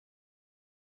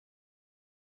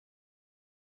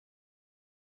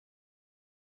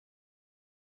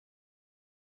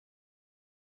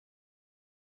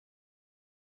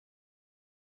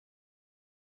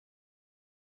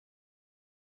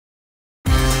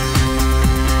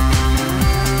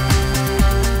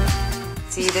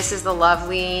this is the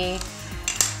lovely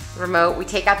remote. We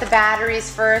take out the batteries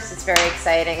first. It's very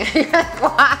exciting.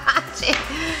 Watching.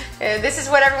 This is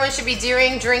what everyone should be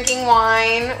doing, drinking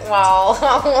wine while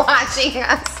watching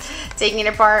us taking it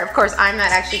apart. Of course, I'm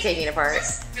not actually taking it apart.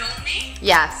 Just film me?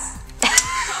 Yes.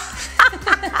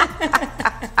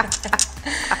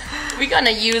 We're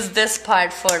gonna use this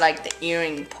part for like the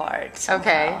earring part somehow.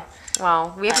 Okay.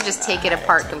 Well, we have to just take it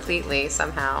apart completely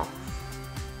somehow.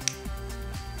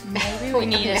 Maybe we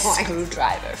need a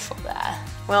screwdriver for that.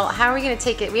 Well, how are we going to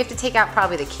take it? We have to take out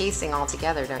probably the casing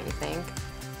altogether, don't you think?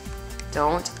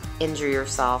 Don't injure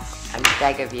yourself. I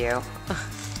beg of you.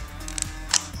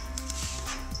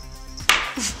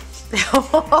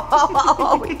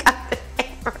 Oh, we got the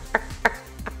hammer.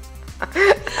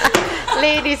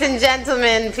 Ladies and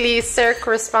gentlemen, please Surc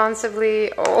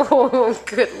responsibly. Oh,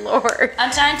 good Lord.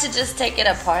 I'm trying to just take it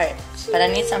apart, but I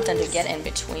need something to get in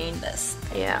between this.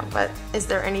 Yeah, but is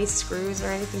there any screws or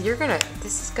anything? We're gonna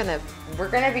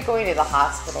be going to the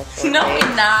hospital shortly. No,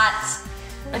 we're not.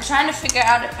 I'm trying to figure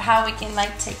out how we can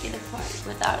like take it apart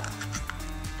without.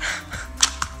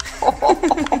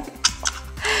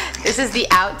 This is the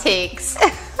outtakes.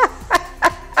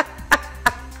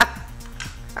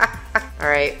 All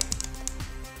right.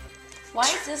 Why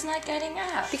is this not getting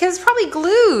out? Because it's probably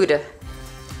glued.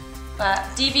 But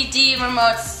DVD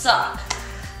remotes suck.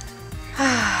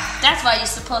 That's why you're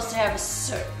supposed to have a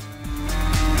Surc.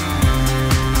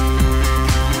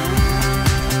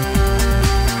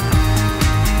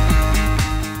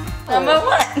 Number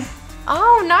one.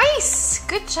 Oh, nice.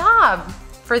 Good job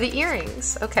for the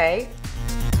earrings. Okay.